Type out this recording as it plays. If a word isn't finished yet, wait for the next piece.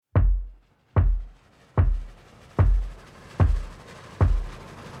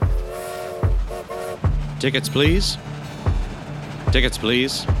Tickets, please. Tickets,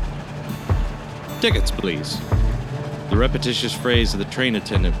 please. Tickets, please. The repetitious phrase of the train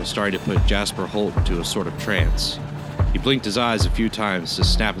attendant was starting to put Jasper Holt into a sort of trance. He blinked his eyes a few times to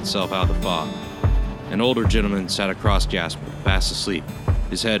snap himself out of the fog. An older gentleman sat across Jasper, fast asleep,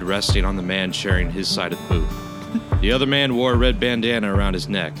 his head resting on the man sharing his side of the booth. The other man wore a red bandana around his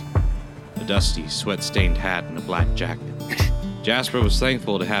neck, a dusty, sweat-stained hat, and a black jacket. Jasper was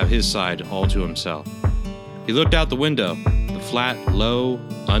thankful to have his side all to himself. He looked out the window, the flat, low,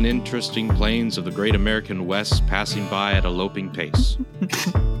 uninteresting plains of the great American West passing by at a loping pace.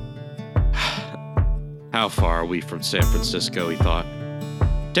 How far are we from San Francisco, he thought.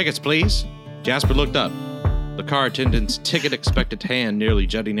 Tickets, please. Jasper looked up, the car attendant's ticket-expectant hand nearly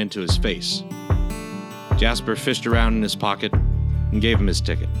jutting into his face. Jasper fished around in his pocket and gave him his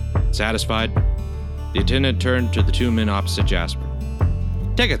ticket. Satisfied, the attendant turned to the two men opposite Jasper.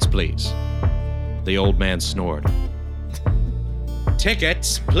 Tickets, please. The old man snored.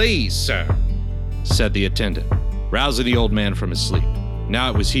 Tickets, please, sir, said the attendant, rousing the old man from his sleep.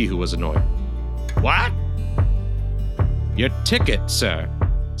 Now it was he who was annoyed. What? Your ticket, sir,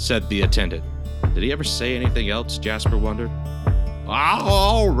 said the attendant. Did he ever say anything else, Jasper wondered? Oh,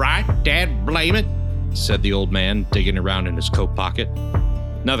 all right, dad blame it, said the old man, digging around in his coat pocket.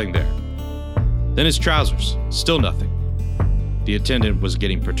 Nothing there. Then his trousers. Still nothing. The attendant was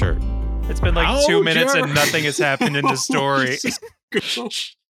getting perturbed. It's been like 2 minutes and nothing has happened in the story.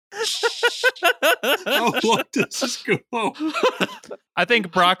 How long does this go? I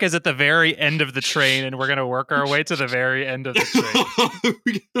think Brock is at the very end of the train, and we're going to work our way to the very end of the train.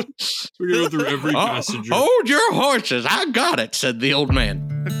 We're going to go through every passenger. Hold your horses. I got it, said the old man,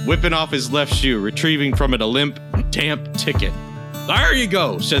 whipping off his left shoe, retrieving from it a limp, damp ticket. There you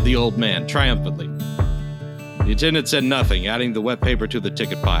go, said the old man, triumphantly. The attendant said nothing, adding the wet paper to the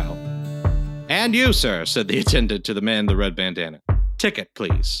ticket pile. And you, sir, said the attendant to the man in the red bandana. Ticket,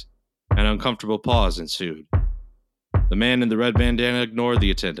 please. An uncomfortable pause ensued. The man in the red bandana ignored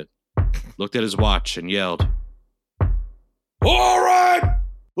the attendant, looked at his watch, and yelled, All right,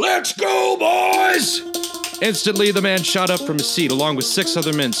 let's go, boys! Instantly, the man shot up from his seat, along with 6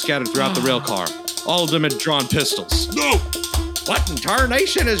 other men scattered throughout the rail car. All of them had drawn pistols. No! What in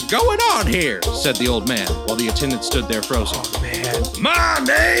tarnation is going on here? Said the old man, while the attendant stood there frozen. Oh, man. My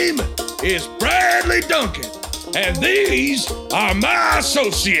name is Bradley Duncan, and these are my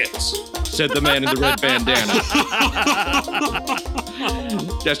associates, said the man in the red bandana,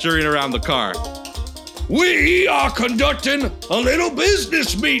 gesturing around the car. We are conducting a little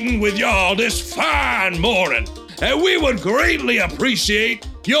business meeting with y'all this fine morning, and we would greatly appreciate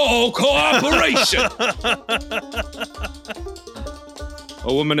your cooperation.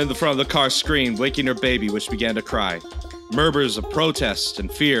 A woman in the front of the car screamed, waking her baby, which began to cry. Murmurs of protest and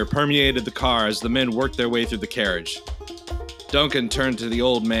fear permeated the car as the men worked their way through the carriage. Duncan turned to the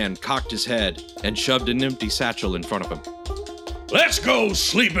old man, cocked his head, and shoved an empty satchel in front of him. Let's go,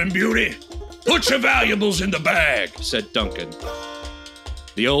 Sleeping Beauty. Put your valuables in the bag, said Duncan.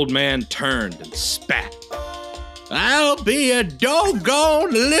 The old man turned and spat. I'll be a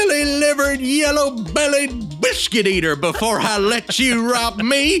doggone lily-livered, yellow-bellied biscuit eater before I let you rob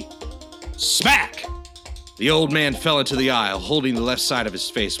me. Smack! The old man fell into the aisle, holding the left side of his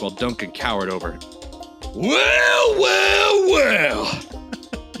face while Duncan cowered over it. Well.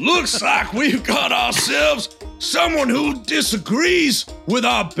 Looks like we've got ourselves someone who disagrees with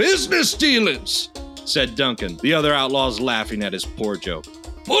our business dealings, said Duncan, the other outlaws laughing at his poor joke.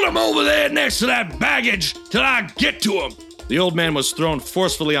 Put him over there next to that baggage till I get to him. The old man was thrown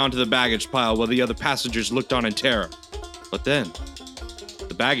forcefully onto the baggage pile while the other passengers looked on in terror. But then,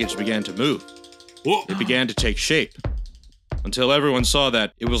 the baggage began to move. It began to take shape, until everyone saw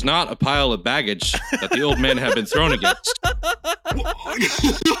that it was not a pile of baggage that the old man had been thrown against.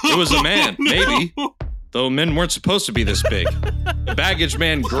 It was a man, maybe, though men weren't supposed to be this big. The baggage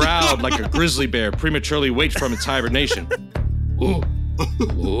man growled like a grizzly bear prematurely waked from its hibernation. Who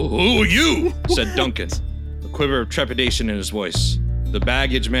are you? Said Duncan, a quiver of trepidation in his voice. The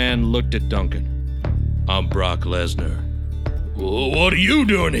baggage man looked at Duncan. I'm Brock Lesnar. What are you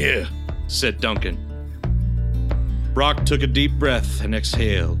doing here? Said Duncan. Brock took a deep breath and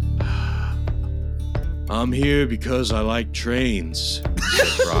exhaled. I'm here because I like trains,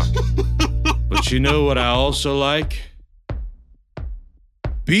 said Brock. But you know what I also like?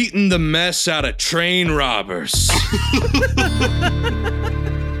 Beating the mess out of train robbers.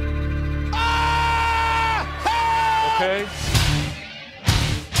 Okay.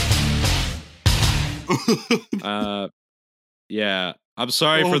 Yeah. I'm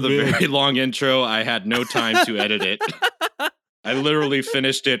sorry for the very long intro. I had no time to edit it. I literally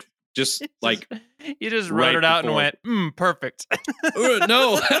finished it just like You just wrote Right it out before. and went, perfect.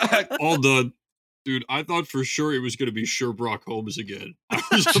 No. All done. Dude, I thought for sure it was going to be Sherbrooke Holmes again.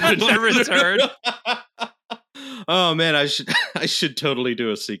 The return. Oh man, I should totally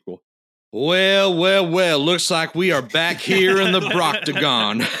do a sequel. Well, looks like we are back here in the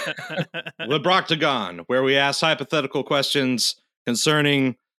Broctagon. The Broctagon, where we ask hypothetical questions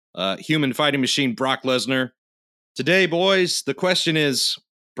concerning human fighting machine Brock Lesnar. Today, boys, the question is,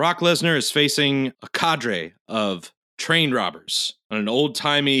 Brock Lesnar is facing a cadre of train robbers on an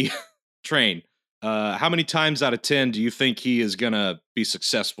old-timey train. How many times out of 10 do you think he is going to be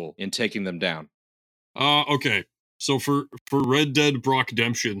successful in taking them down? Okay. So for Red Dead Brock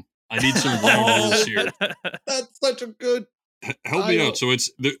Redemption, I need some ground rules here. That's such a good... Help me out. So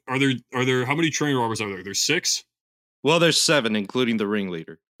are there how many train robbers are there? There's 6? Well, there's 7, including the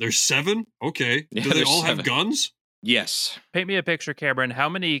ringleader. There's 7? Okay. Yeah, Do they there's all 7. have guns? Yes. Paint me a picture, Cameron. How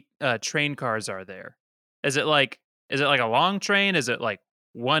many train cars are there? Is it like a long train? Is it like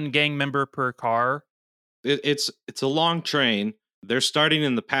one gang member per car? It's a long train. They're starting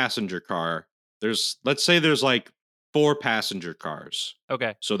in the passenger car. Let's say there's like 4 passenger cars.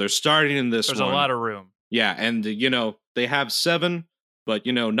 Okay. So they're starting in this There's one. a lot of room. Yeah, and they have 7, but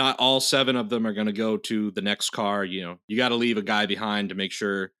not all 7 of them are going to go to the next car. You got to leave a guy behind to make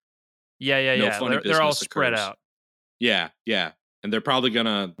sure. Yeah. funny They're all business spread occurs. out. Yeah. And they're probably going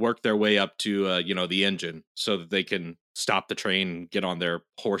to work their way up to, the engine so that they can stop the train and get on their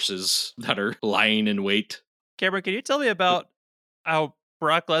horses that are lying in wait. Cameron, can you tell me about how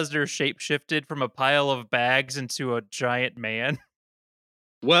Brock Lesnar shapeshifted from a pile of bags into a giant man?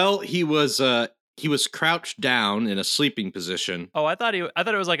 Well, he was crouched down in a sleeping position. Oh, I thought it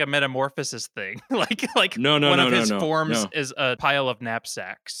was like a metamorphosis thing. like No, one of his no, forms no. is a pile of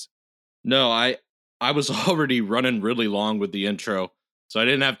knapsacks. No, I was already running really long with the intro, so I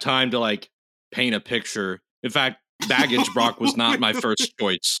didn't have time to paint a picture. In fact, Baggage Brock was not my first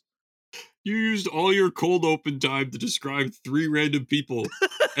choice. You used all your cold open time to describe 3 random people,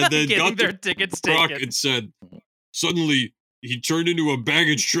 and then Getting got their to tickets Brock taken. and said, suddenly he turned into a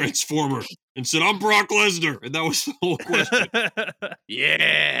baggage transformer and said, "I'm Brock Lesnar," and that was the whole question.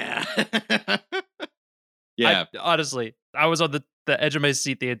 Yeah. Yeah. Honestly, I was on the edge of my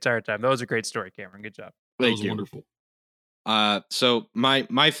seat the entire time. That was a great story, Cameron. Good job. That Thank was you. wonderful. So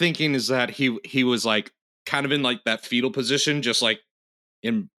my thinking is that he was kind of in that fetal position, just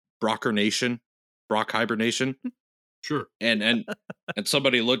in Brock hibernation. Sure. And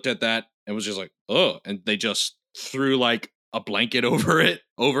somebody looked at that and was just like, oh, and they just threw a blanket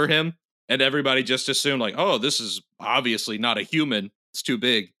over him, and everybody just assumed oh, this is obviously not a human. It's too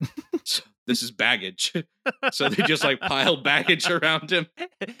big. So this is baggage. So they just piled baggage around him.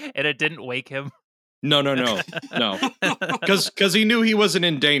 And it didn't wake him. No. Because he knew he wasn't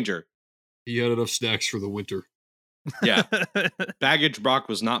in danger. He had enough snacks for the winter. Yeah. Baggage Brock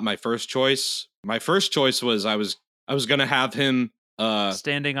was not my first choice. My first choice was I was gonna have him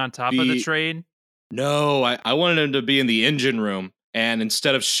standing on top of the train. No, I wanted him to be in the engine room, and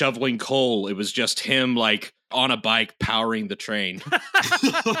instead of shoveling coal, it was just him on a bike powering the train.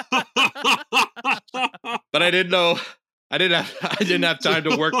 But I didn't know. I didn't have time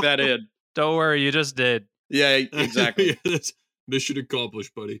to work that in. Don't worry, you just did. Yeah, exactly. Yeah, that's mission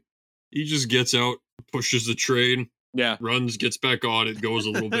accomplished, buddy. He just gets out, pushes the train, Yeah. runs, gets back on it, goes a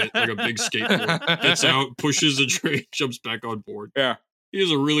little bit like a big skateboard. Gets out, pushes the train, jumps back on board. Yeah. He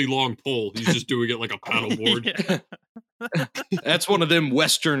has a really long pole. He's just doing it like a paddleboard. Yeah. That's one of them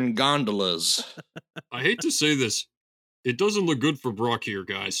Western gondolas. I hate to say this. It doesn't look good for Brock here,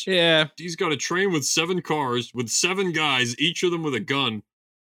 guys. Yeah. He's got a train with 7 cars, with 7 guys, each of them with a gun,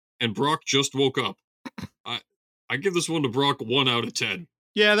 and Brock just woke up. I give this one to Brock 1 out of 10.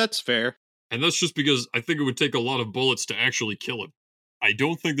 Yeah, that's fair. And that's just because I think it would take a lot of bullets to actually kill him. I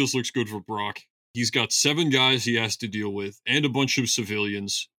don't think this looks good for Brock. He's got 7 guys he has to deal with, and a bunch of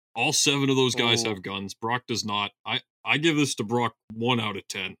civilians. All 7 of those guys have guns. Brock does not. I give this to Brock 1 out of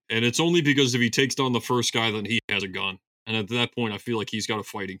 10. And it's only because if he takes down the first guy, then he has a gun. And at that point, I feel like he's got a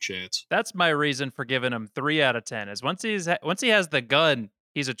fighting chance. That's my reason for giving him 3 out of 10. Is once he has the gun,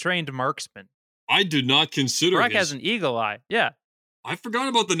 he's a trained marksman. I did not consider Brock has an eagle eye. Yeah. I forgot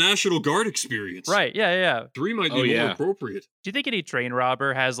about the National Guard experience. Right. Yeah. 3 might be more appropriate. Do you think any train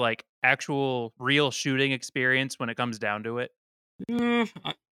robber has actual real shooting experience when it comes down to it? Yeah,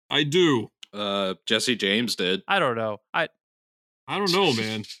 I do. Jesse James did. I don't know. I don't know,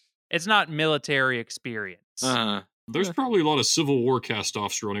 man. It's not military experience. There's probably a lot of Civil War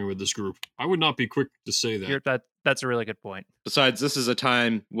cast-offs running with this group. I would not be quick to say that. That's a really good point. Besides, this is a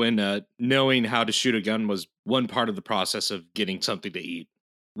time when knowing how to shoot a gun was one part of the process of getting something to eat.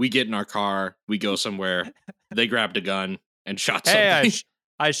 we get in our car, we go somewhere. They grabbed a gun and shot Hey, something.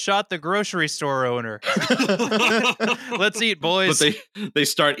 I shot the grocery store owner. Let's eat, boys. But they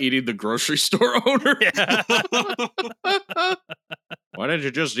start eating the grocery store owner. Yeah. Why didn't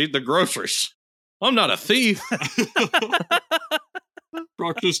you just eat the groceries? I'm not a thief.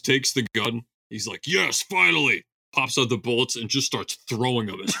 Brock just takes the gun. He's like, yes, finally. Pops out the bullets and just starts throwing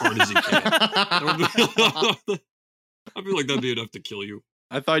them as hard as he can. I feel like that'd be enough to kill you.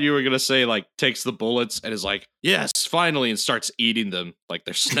 I thought you were going to say, like, takes the bullets and is like, yes, finally, and starts eating them like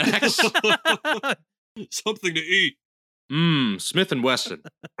they're snacks. Something to eat. Smith & Wesson.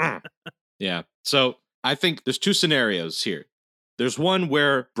 Yeah. So I think there's two scenarios here. There's one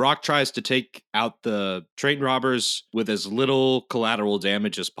where Brock tries to take out the train robbers with as little collateral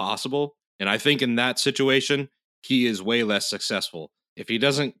damage as possible. And I think in that situation, he is way less successful. If he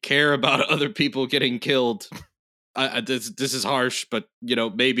doesn't care about other people getting killed, this is harsh, but,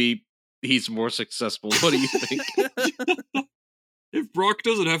 maybe he's more successful. What do you think? If Brock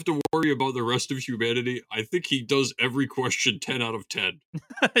doesn't have to worry about the rest of humanity, I think he does every question 10 out of 10.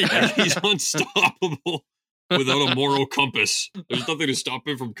 Like, he's unstoppable without a moral compass. There's nothing to stop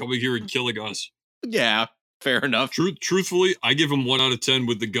him from coming here and killing us. Yeah, fair enough. Truthfully, I give him 1 out of 10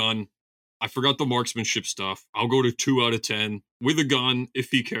 with the gun. I forgot the marksmanship stuff. I'll go to 2 out of 10 with a gun if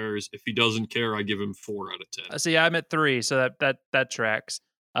he cares. If he doesn't care, I give him 4 out of 10. See, I'm at 3, so that tracks.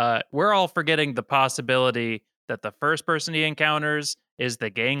 We're all forgetting the possibility that the first person he encounters is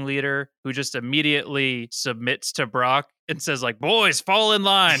the gang leader who just immediately submits to Brock and says, like, boys, fall in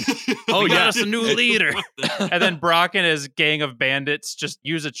line. Oh, We got yeah. us a new leader. And then Brock and his gang of bandits just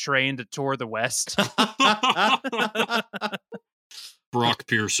use a train to tour the West. Brock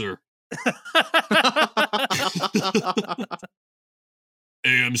Piercer.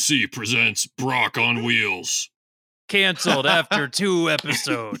 AMC presents Brock on Wheels. Canceled after 2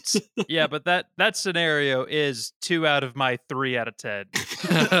 episodes. Yeah, but that scenario is 2 out of my 3 out of 10.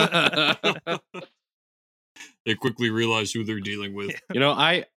 They quickly realize who they're dealing with.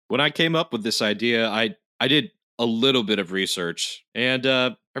 When I came up with this idea, I did a little bit of research, and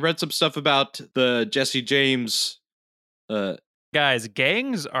I read some stuff about the Jesse James. Guys,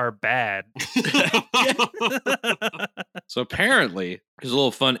 gangs are bad. So apparently, here's a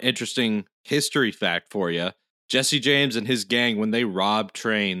little fun, interesting history fact for you. Jesse James and his gang, when they robbed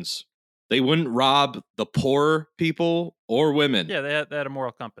trains, they wouldn't rob the poor people or women. Yeah, they had a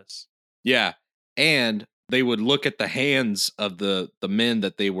moral compass. Yeah. And they would look at the hands of the men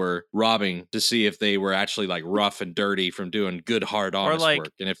that they were robbing to see if they were actually like rough and dirty from doing good, hard, honest like,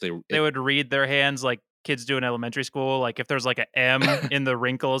 work. And if they would read their hands like kids do in elementary school. Like if there's like an M in the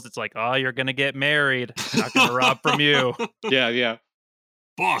wrinkles, it's like, oh, you're going to get married. Not going to rob from you. Yeah.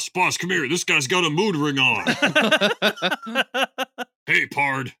 Boss, come here. This guy's got a mood ring on. Hey,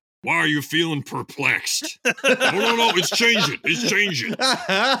 Pard, why are you feeling perplexed? No, it's changing.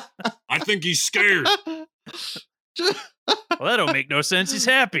 I think he's scared. Well, that don't make no sense. He's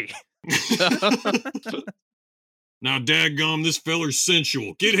happy. Now, daggum, this feller's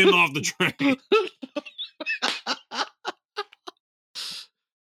sensual. Get him off the train.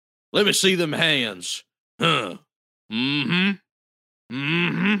 Let me see them hands. Huh. Mm-hmm.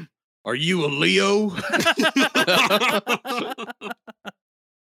 Are you a Leo? Let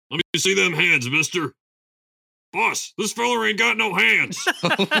me see them hands, mister. Boss, this feller ain't got no hands.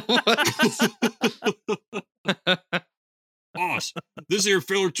 Boss, this here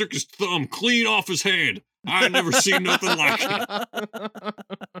feller took his thumb clean off his hand. I ain't never seen nothing like it.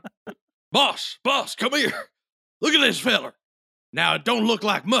 Boss, come here. Look at this feller. Now, it don't look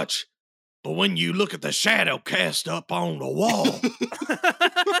like much, but when you look at the shadow cast up on the wall,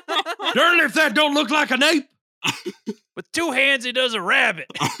 darn if that don't look like an ape. With 2 hands, he does a rabbit.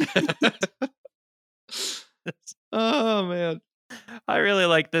 Oh, man. I really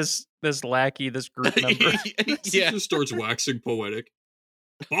like this lackey, this group member. He just starts waxing poetic.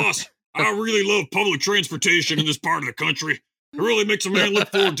 Boss, I really love public transportation in this part of the country. It really makes a man look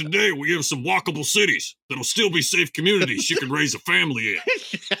forward to today we have some walkable cities that'll still be safe communities you can raise a family in.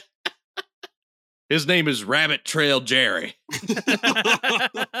 His name is Rabbit Trail Jerry.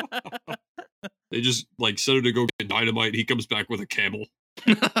 They just, set him to go get dynamite. He comes back with a camel.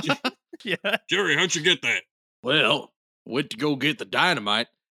 Yeah. Jerry, how'd you get that? Well, went to go get the dynamite,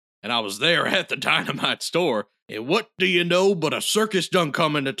 and I was there at the dynamite store, and what do you know but a circus done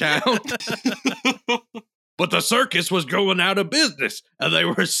come into town? But the circus was going out of business, and they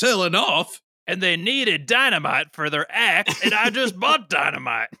were selling off. And they needed dynamite for their act, and I just bought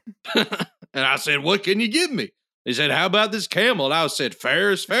dynamite. And I said, what can you give me? They said, how about this camel? And I said,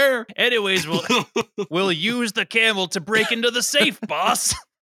 fair is fair. Anyways, we'll use the camel to break into the safe, boss.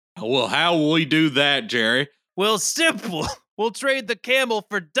 Well, how will we do that, Jerry? Well, simple. We'll trade the camel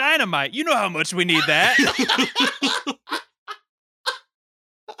for dynamite. You know how much we need that.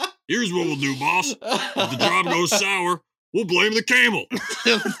 Here's what we'll do, boss. If the job goes sour, we'll blame the camel.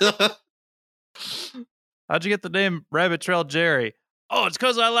 How'd you get the name Rabbit Trail Jerry? Oh, it's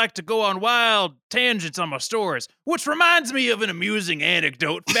because I like to go on wild tangents on my stories, which reminds me of an amusing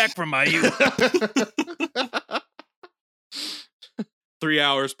anecdote back from my youth. 3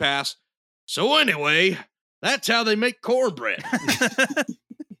 hours pass. So anyway, that's how they make cornbread.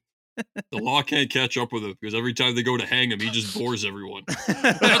 The law can't catch up with him because every time they go to hang him, he just bores everyone.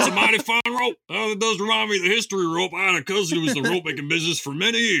 That's a mighty fine rope. Oh, it does remind me of the history rope. I had a cousin who was in the rope making business for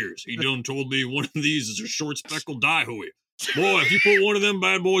many years. He done told me one of these is a short speckled daihui. Boy, if you put one of them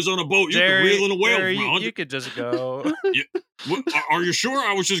bad boys on a boat, Jerry, you can reel in a whale. Jerry, from you could just go. Yeah. What, are you sure?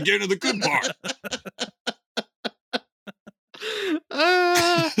 I was just getting to the good part.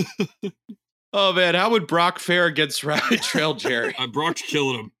 Oh man, how would Brock fare against Rabbit Trail Jerry? Brock's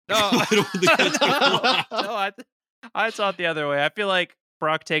killing him. No, I don't think that's gonna fly. no, I saw it the other way. I feel like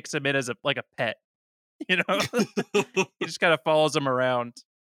Brock takes him in as a pet. You know, he just kind of follows him around.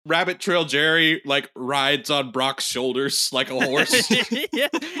 Rabbit Trail Jerry rides on Brock's shoulders like a horse. Yeah,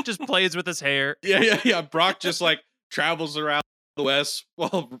 just plays with his hair. Yeah. Brock just travels around the West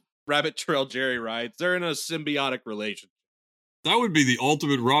while Rabbit Trail Jerry rides. They're in a symbiotic relationship. That would be the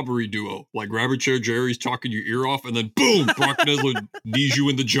ultimate robbery duo. Like Rabbit Chair Jerry's talking your ear off, and then boom, Brock Lesnar knees you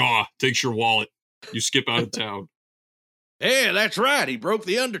in the jaw, takes your wallet. You skip out of town. Yeah, that's right. He broke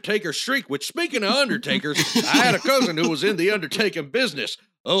the Undertaker streak, which, speaking of Undertakers, I had a cousin who was in the undertaking business.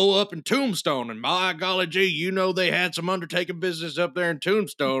 Oh, up in Tombstone. And my golly gee, you know they had some undertaking business up there in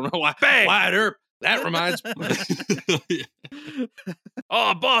Tombstone. Wide Earp. That reminds me.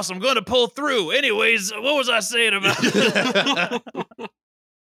 Oh, boss, I'm going to pull through. Anyways, what was I saying about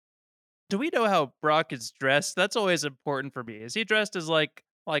Do we know how Brock is dressed? That's always important for me. Is he dressed as a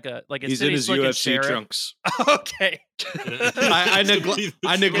He's in his UFC sheriff? trunks. Okay.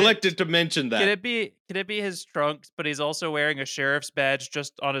 I neglected to mention that. Can it be his trunks, but he's also wearing a sheriff's badge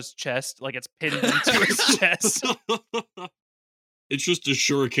just on his chest, like it's pinned into his chest? It's just a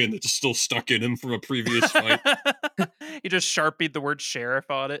shuriken that's still stuck in him from a previous fight. He just sharpied the word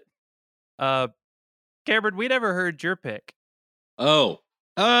sheriff on it. Cameron, we never heard your pick. Oh.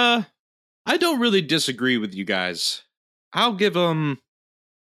 I don't really disagree with you guys. I'll give him...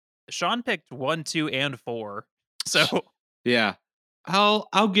 Sean picked 1, 2, and 4. So yeah.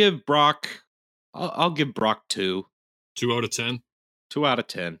 I'll give Brock... I'll give Brock 2. 2 out of 10? 2 out of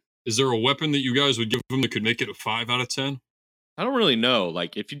 10. Is there a weapon that you guys would give him that could make it a 5 out of 10? I don't really know.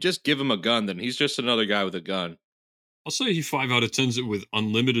 If you just give him a gun, then he's just another guy with a gun. I'll say he 5 out of 10s it with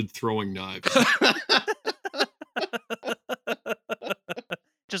unlimited throwing knives.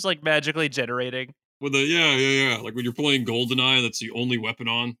 Just magically generating. With yeah. Like when you're playing GoldenEye, that's the only weapon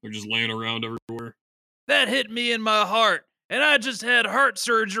on. They're just laying around everywhere. That hit me in my heart. And I just had heart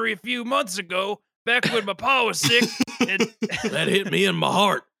surgery a few months ago, back when my pa was sick. And that hit me in my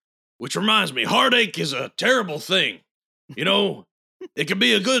heart. Which reminds me, heartache is a terrible thing. You know, it can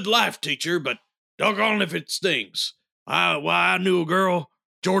be a good life teacher, but doggone if it stings. I knew a girl,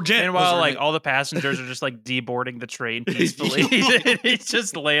 Georgette. And while all the passengers are just deboarding the train peacefully, he's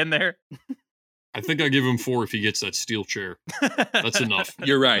just laying there. I think I give him 4 if he gets that steel chair. That's enough.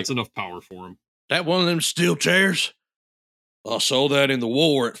 You're right. That's enough power for him. That one of them steel chairs? I saw that in the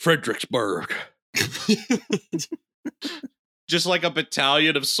war at Fredericksburg. Just a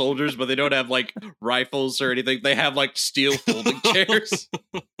battalion of soldiers, but they don't have rifles or anything. They have steel folding chairs.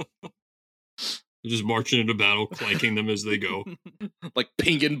 They're just marching into battle, clanking them as they go.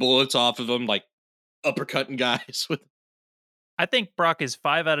 Pinging bullets off of them, uppercutting guys with. I think Brock is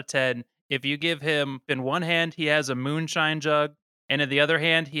 5 out of 10. If you give him, in one hand, he has a moonshine jug, and in the other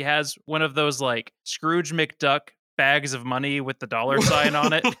hand, he has one of those Scrooge McDuck bags of money with the dollar sign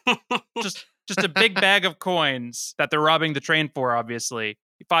on it. Just a big bag of coins that they're robbing the train for, obviously.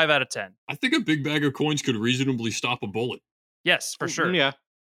 5 out of 10. I think a big bag of coins could reasonably stop a bullet. Yes, for sure. Yeah.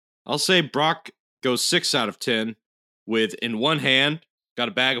 I'll say Brock goes 6 out of 10 with, in one hand, got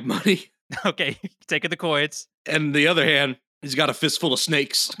a bag of money. Okay, taking the coins. And the other hand, he's got a fistful of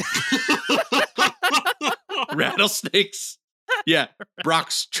snakes. Rattlesnakes. Yeah,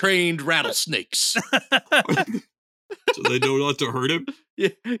 Brock's trained rattlesnakes. So they know not to hurt him?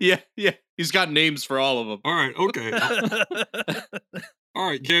 Yeah. He's got names for all of them. All right, okay. All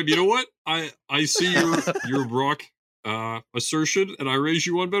right, Cam, you know what? I see your Brock assertion, and I raise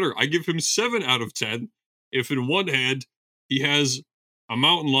you one better. I give him 7 out of 10 if in one hand he has a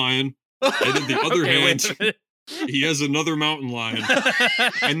mountain lion, and in the other hand He has another mountain lion.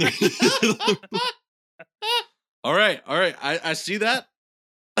 And All right. I see that,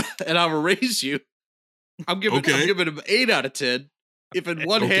 and I'll raise you. I'm giving him 8 out of 10. If in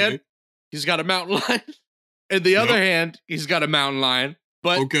one hand he's got a mountain lion, in the other hand he's got a mountain lion,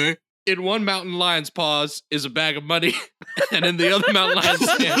 but in one mountain lion's paws is a bag of money, and in the other mountain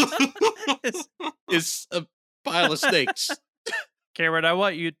lion's hand is a pile of steaks. Cameron, I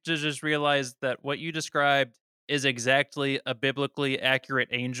want you to just realize that what you described is exactly a biblically accurate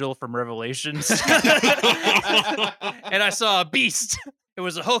angel from Revelations. And I saw a beast. It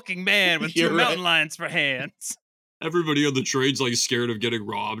was a hulking man with 2 mountain lions for hands. Everybody on the train's like scared of getting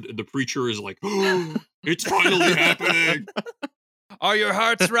robbed, and the preacher is like, "Oh, it's finally happening." Are your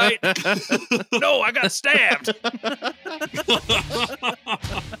hearts right? No, I got stabbed.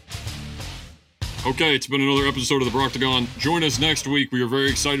 Okay, it's been another episode of the Broctagon. Join us next week. We are very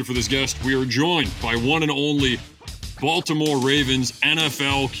excited for this guest. We are joined by one and only Baltimore Ravens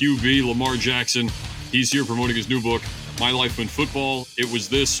NFL QB Lamar Jackson. He's here promoting his new book, My Life in Football. It was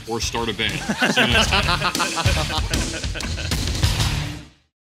this or start a band. See you next time.